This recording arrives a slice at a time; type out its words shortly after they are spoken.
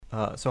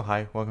So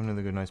hi, welcome to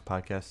the Good Noise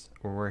Podcast.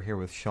 We're here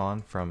with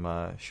Sean from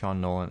Sean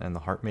Nolan and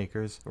the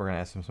Heartmakers. We're gonna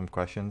ask him some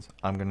questions.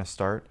 I'm gonna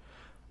start.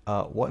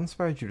 What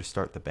inspired you to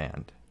start the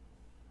band?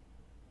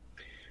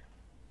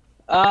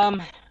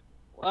 Um,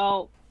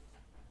 well,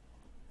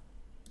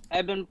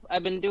 I've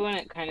been doing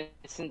it kind of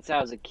since I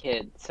was a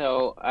kid.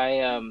 So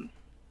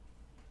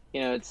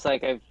it's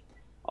like I've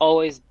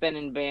always been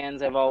in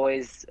bands. I've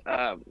always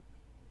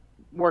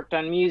worked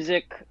on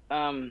music.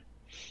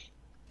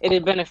 It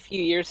had been a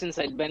few years since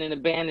I'd been in a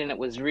band, and it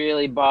was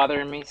really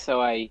bothering me.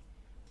 So I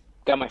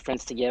got my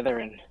friends together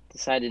and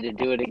decided to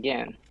do it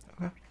again.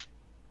 Okay.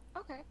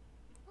 Okay,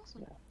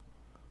 awesome.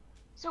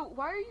 So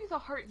why are you the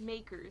Heart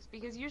Makers?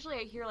 Because usually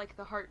I hear like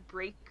the Heart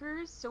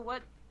Breakers. So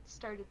what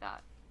started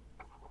that?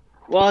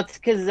 Well, it's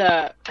because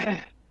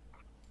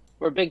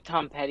we're big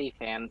Tom Petty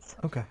fans.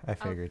 Okay, I Oh,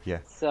 figured. Yeah,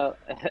 So,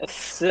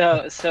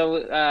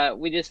 so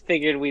we just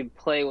figured we'd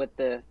play with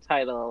the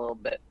title a little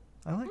bit.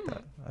 I like hmm,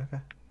 that. Okay.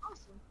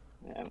 awesome.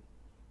 Yeah.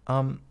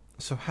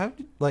 So how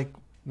did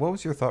what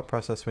was your thought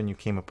process when you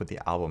came up with the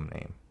album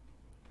name?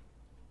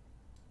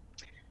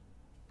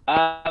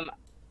 Um,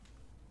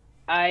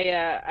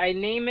 I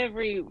name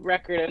every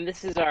record, and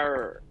this is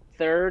our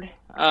third.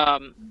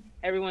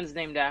 Everyone's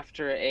named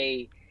after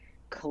a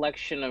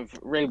collection of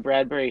Ray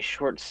Bradbury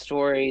short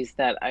stories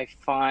that I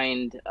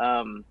find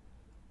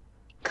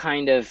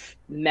kind of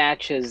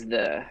matches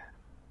the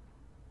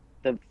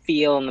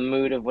feel and the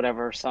mood of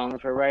whatever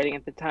songs we're writing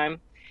at the time.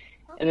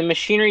 And the Okay.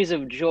 Machineries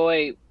of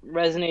Joy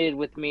resonated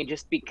with me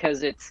just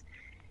because it's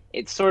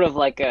sort of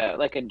like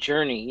a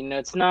journey.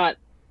 It's not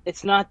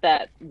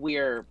that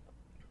we're,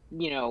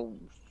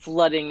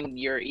 flooding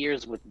your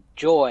ears with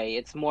joy.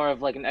 It's more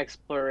of like an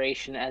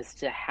exploration as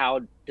to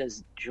how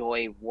does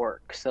joy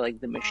work. So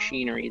like the Oh,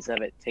 machineries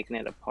of it, taking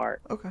it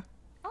apart. Okay.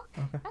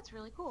 okay. Okay. That's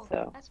really cool.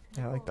 So That's really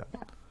Yeah, I like cool. that.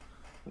 Yeah.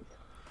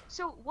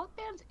 So what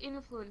band's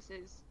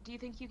influences do you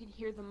think you can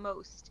hear the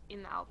most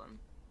in the album?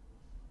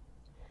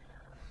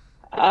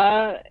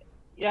 uh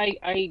yeah,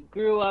 I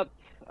grew up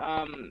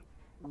um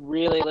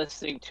really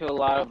listening to a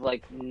lot of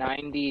like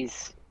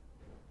 90s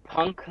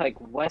punk, like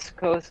West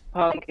Coast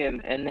punk,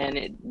 and then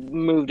it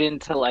moved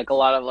into like a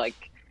lot of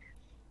like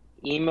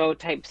emo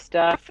type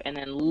stuff, and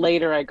then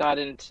later I got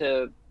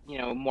into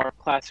more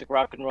classic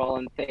rock and roll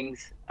and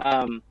things.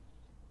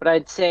 But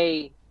I'd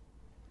say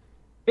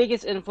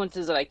biggest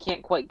influences that I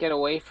can't quite get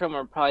away from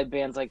are probably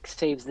bands like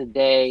Saves the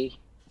Day.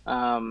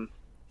 Um,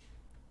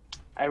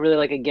 I really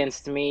like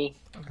Against Me,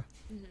 Okay.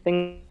 Hmm.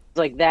 things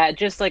like that.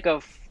 Just like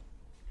a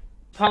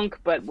punk,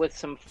 but with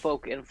some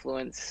folk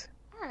influence.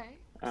 All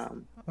right.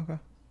 Um, Okay.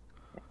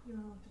 Yeah.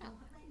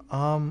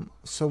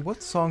 So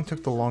what song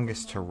took the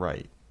longest to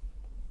write?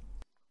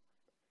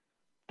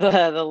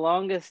 the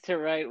longest to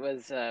write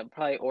was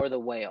probably "Or the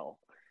Whale."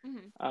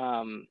 Hmm.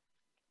 Um,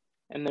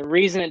 And the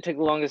reason it took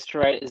the longest to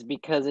write is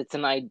because it's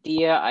an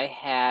idea I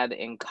had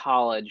in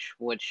college,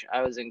 which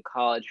I was in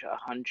college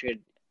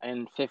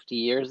 150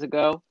 years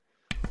ago.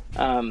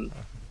 Um,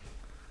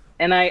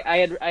 and I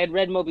had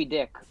read Moby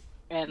Dick,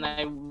 and Hmm.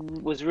 I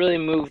was really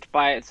moved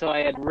by it. So I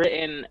had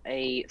written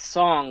a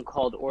song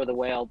called "Or the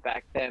Whale"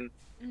 back then.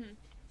 Hmm.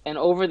 And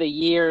over the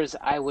years,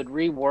 I would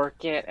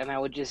rework it, and I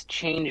would just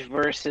change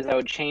verses. I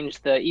would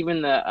change the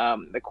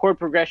chord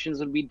progressions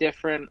would be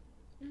different.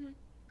 Hmm.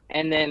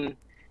 And then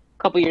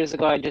a couple years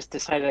ago, I just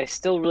decided I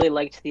still really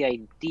liked the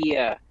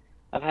idea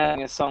of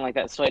having a song like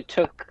that. So I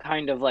took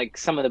kind of like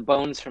some of the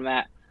bones from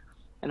that,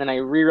 and then I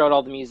rewrote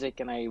all the music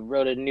and I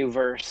wrote a new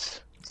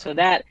verse. So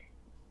that,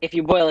 if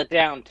you boil it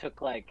down,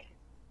 took like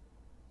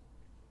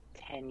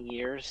 10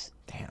 years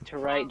Damn. to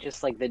write. Wow.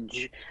 Just like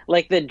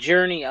the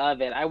journey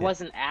of it. I Yeah.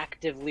 wasn't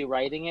actively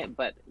writing it,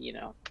 but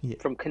Yeah.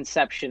 from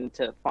conception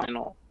to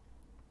final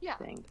Yeah.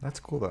 thing. That's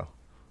cool though.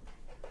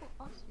 Cool.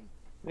 Awesome.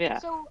 Yeah.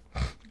 So,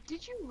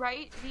 did you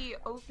write the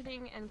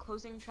opening and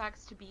closing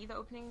tracks to be the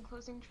opening and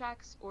closing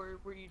tracks, or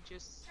were you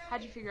just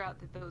how'd you figure out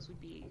that those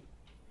would be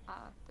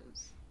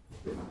those?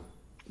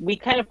 We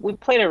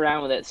played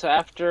around with it. So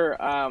after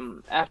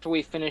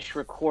we finished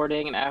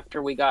recording and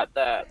after we got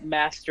the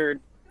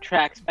mastered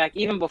tracks back,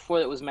 even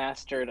before it was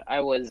mastered, I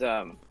would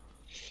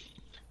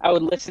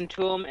listen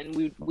to them, and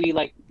we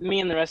like me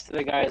and the rest of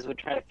the guys would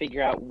try to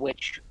figure out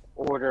which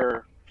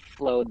order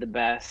flowed the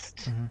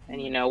best. Hmm.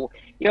 And Hmm.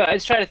 I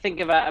was trying to think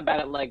about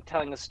it like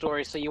telling a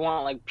story. So you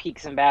want like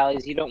peaks and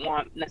valleys. You don't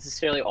want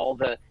necessarily all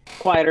the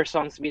quieter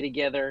songs to be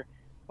together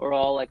or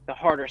all like the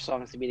harder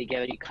songs to be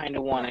together. You kind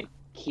of want to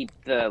keep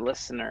the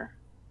listener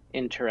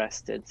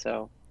interested.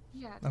 So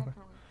Yeah, Okay.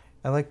 definitely.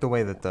 I like the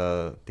way that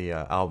the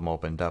album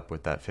opened up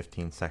with that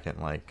 15-second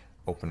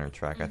opener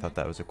track. I thought Hmm.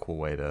 that was a cool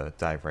way to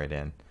dive right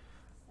in.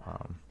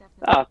 Um,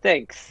 Definitely. oh,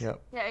 thanks.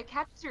 yep. Yeah, it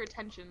catches your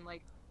attention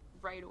like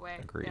right away.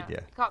 Agreed. Yeah, Yeah.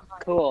 it caught mine.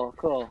 Cool,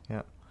 cool.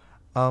 Yeah.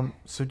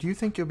 So do you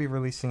think you'll be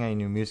releasing any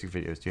new music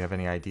videos? Do you have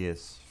any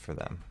ideas for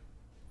them?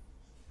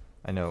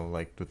 I know,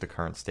 like, with the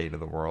current state of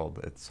the world,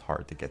 it's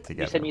hard to get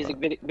You together, said music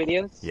but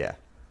videos? yeah,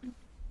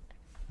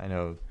 I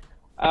know.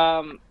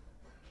 Um,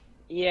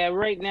 yeah,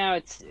 right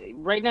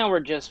now we're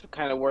just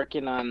kind of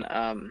working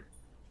on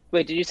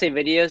Wait, did you say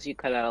videos? You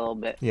cut out a little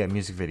bit. Yeah,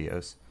 music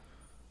videos.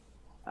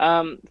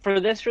 For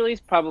this release,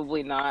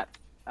 probably not.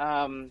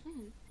 Mhm.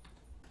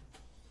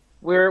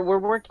 We're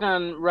working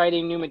on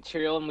writing new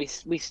material, and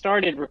we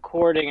started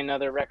recording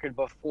another record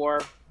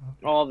before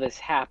all this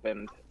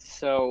happened.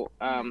 So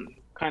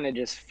kind of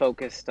just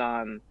focused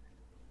on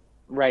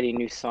writing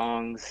new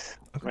songs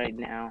Okay. right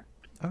now.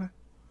 Okay.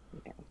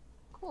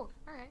 Cool.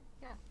 All right.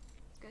 Yeah,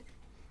 that's good.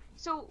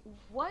 So,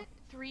 what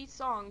 3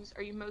 songs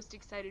are you most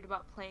excited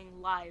about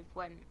playing live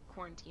when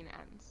quarantine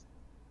ends?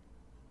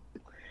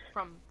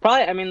 From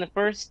Probably, I mean,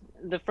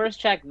 the first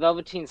track,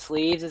 Velveteen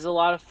Sleeves, is a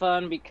lot of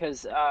fun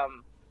because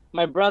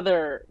my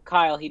brother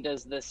Kyle, he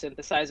does the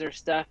synthesizer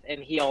stuff,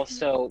 and he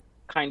also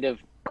kind of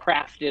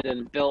crafted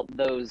and built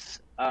those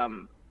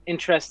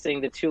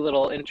the 2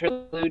 little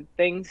interlude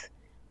things.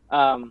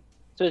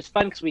 So it's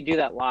fun because we do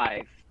that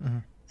live. Mm-hmm.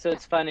 So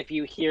it's fun if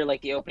you hear like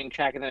the opening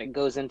track and then it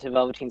goes into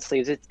Velveteen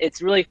Sleeves.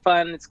 It's really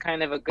fun. It's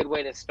kind of a good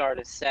way to start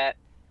a set.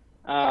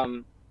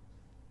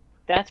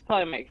 That's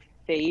probably my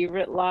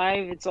favorite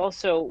live. It's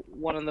also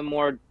one of the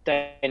more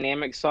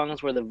dynamic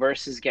songs where the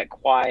verses get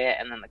quiet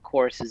and then the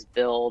choruses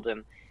build,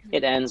 and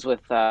it ends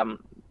with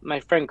my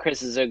friend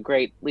Chris is a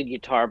great lead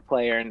guitar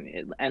player, and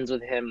it ends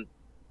with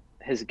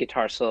his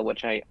guitar solo,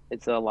 which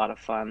it's a lot of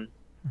fun.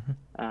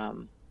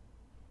 Mm-hmm.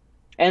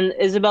 And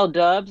Isabel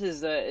Dubs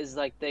is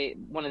like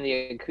one of the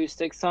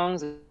acoustic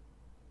songs, the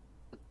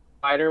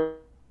wider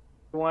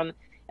one.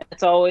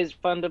 It's always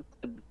fun to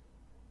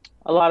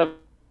a lot of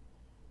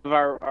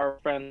our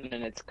friends,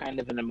 and it's kind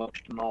of an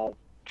emotional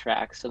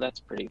track, so that's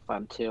pretty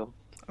fun too.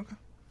 Okay.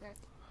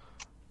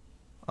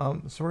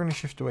 So we're gonna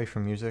shift away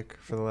from music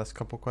for the last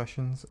couple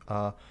questions.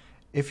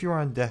 If you were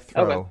on death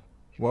row, Okay.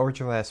 what would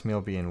your last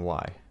meal be and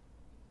why?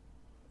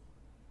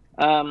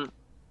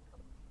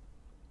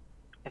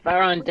 If I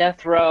were on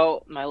death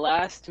row, my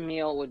last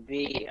meal would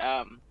be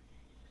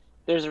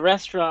there's a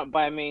restaurant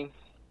by me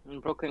in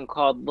Brooklyn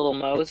called Little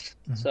Mo's,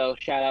 Mhm. so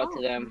shout out to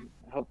Oh. them.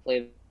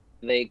 Hopefully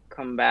they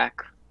come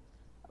back.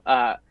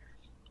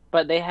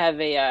 But they have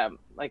a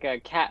like a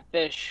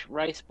catfish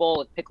rice bowl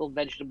with pickled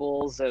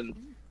vegetables,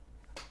 and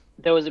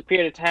there was a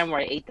period of time where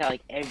I ate that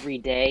like every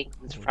day.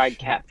 It's Holy fried shit.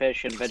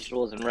 catfish and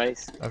vegetables and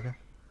rice, Okay.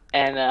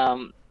 and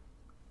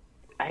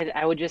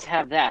I would just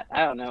have that.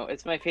 I don't know.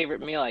 It's my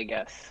favorite meal, I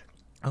guess.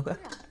 Okay. Okay.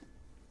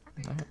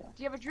 Alright.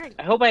 Do you have a drink?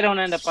 I hope I don't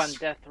end up on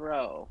death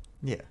row.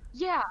 Yeah.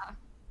 Yeah.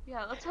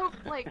 Yeah, let's hope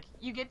like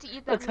you get to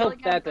eat that Let's meal hope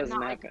again, that but doesn't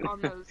not like, happen.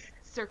 on those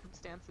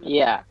circumstances.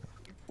 Yeah,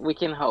 we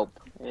can hope.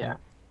 Yeah.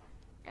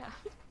 Yeah.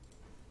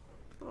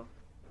 Cool.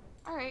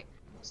 All right.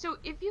 So,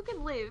 if you could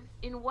live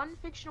in one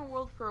fictional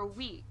world for a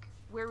week,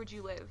 where would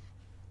you live?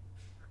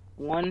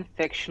 One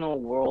fictional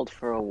world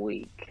for a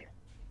week.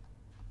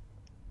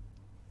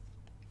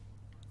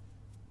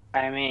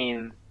 I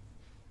mean,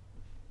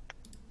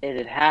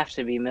 it'd have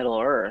to be Middle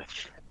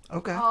Earth.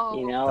 Okay. Oh,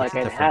 You know, That's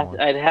like a different one.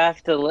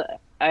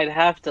 I'd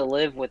have to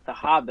live with the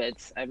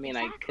hobbits. I mean,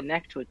 I'd Exactly.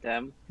 connect with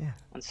them Yeah.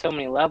 on so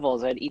many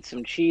levels. I'd eat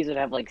some cheese. I'd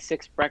have like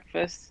 6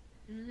 breakfasts.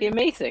 It'd be Mhm.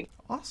 amazing.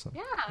 Awesome.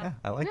 Yeah. Yeah,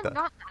 I I like have that.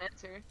 gotten that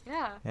answer.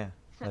 Yeah. Yeah,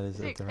 that is a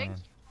Sick. different Thank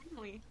you.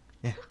 Finally.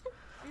 Yeah.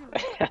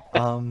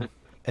 Really.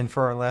 And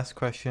for our last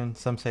question,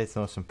 some say it's the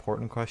most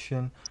important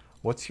question.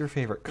 What's your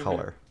favorite Mhm.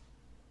 color?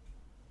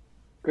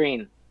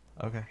 Green.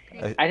 Okay.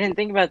 I didn't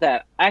think about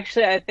that.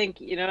 Actually, I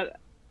think,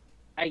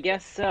 I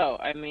guess so.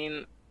 I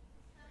mean,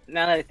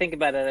 now that I think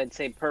about it, I'd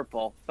say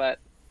purple, but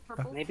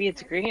Purple. maybe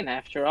it's green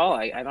after all.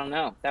 I don't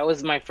know. That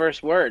was my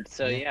first word,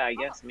 so Yeah. yeah, I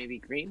guess maybe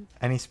green.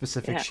 Any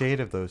specific Yeah. shade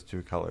of those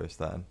 2 colors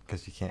then?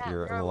 Because you can't. Yeah,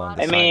 You're there are a a little lot of-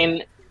 I undecided.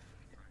 mean,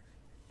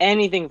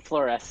 anything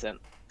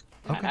fluorescent.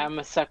 Okay. I'm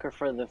a sucker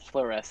for the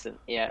fluorescent.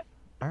 Yeah.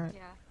 All right.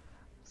 Yeah.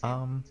 Same,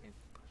 Um, same.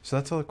 So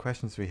that's all the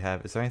questions we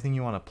have. Is there anything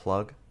you want to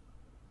plug?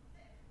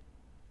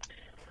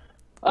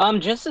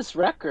 Just this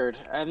record.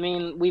 I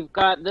mean, we've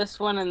got this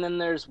one, and then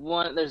there's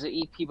an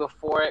EP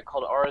before it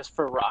called R is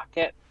for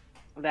Rocket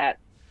that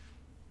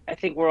I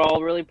think we're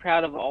all really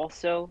proud of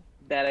also,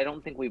 that I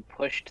don't think we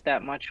pushed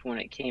that much when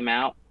it came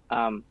out.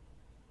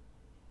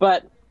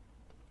 But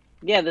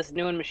yeah, this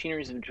new one,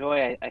 Machineries of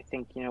Joy, I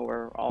think,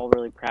 we're all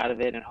really proud of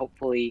it, and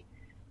hopefully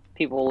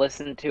people will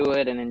listen to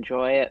it and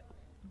enjoy it.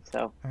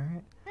 So, All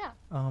right. Yeah.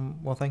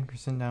 Well, thank you for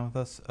sitting down with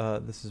us.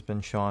 This has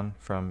been Sean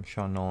from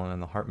Sean Nolan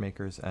and the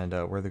Heartmakers, and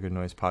we're the Good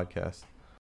Noise Podcast.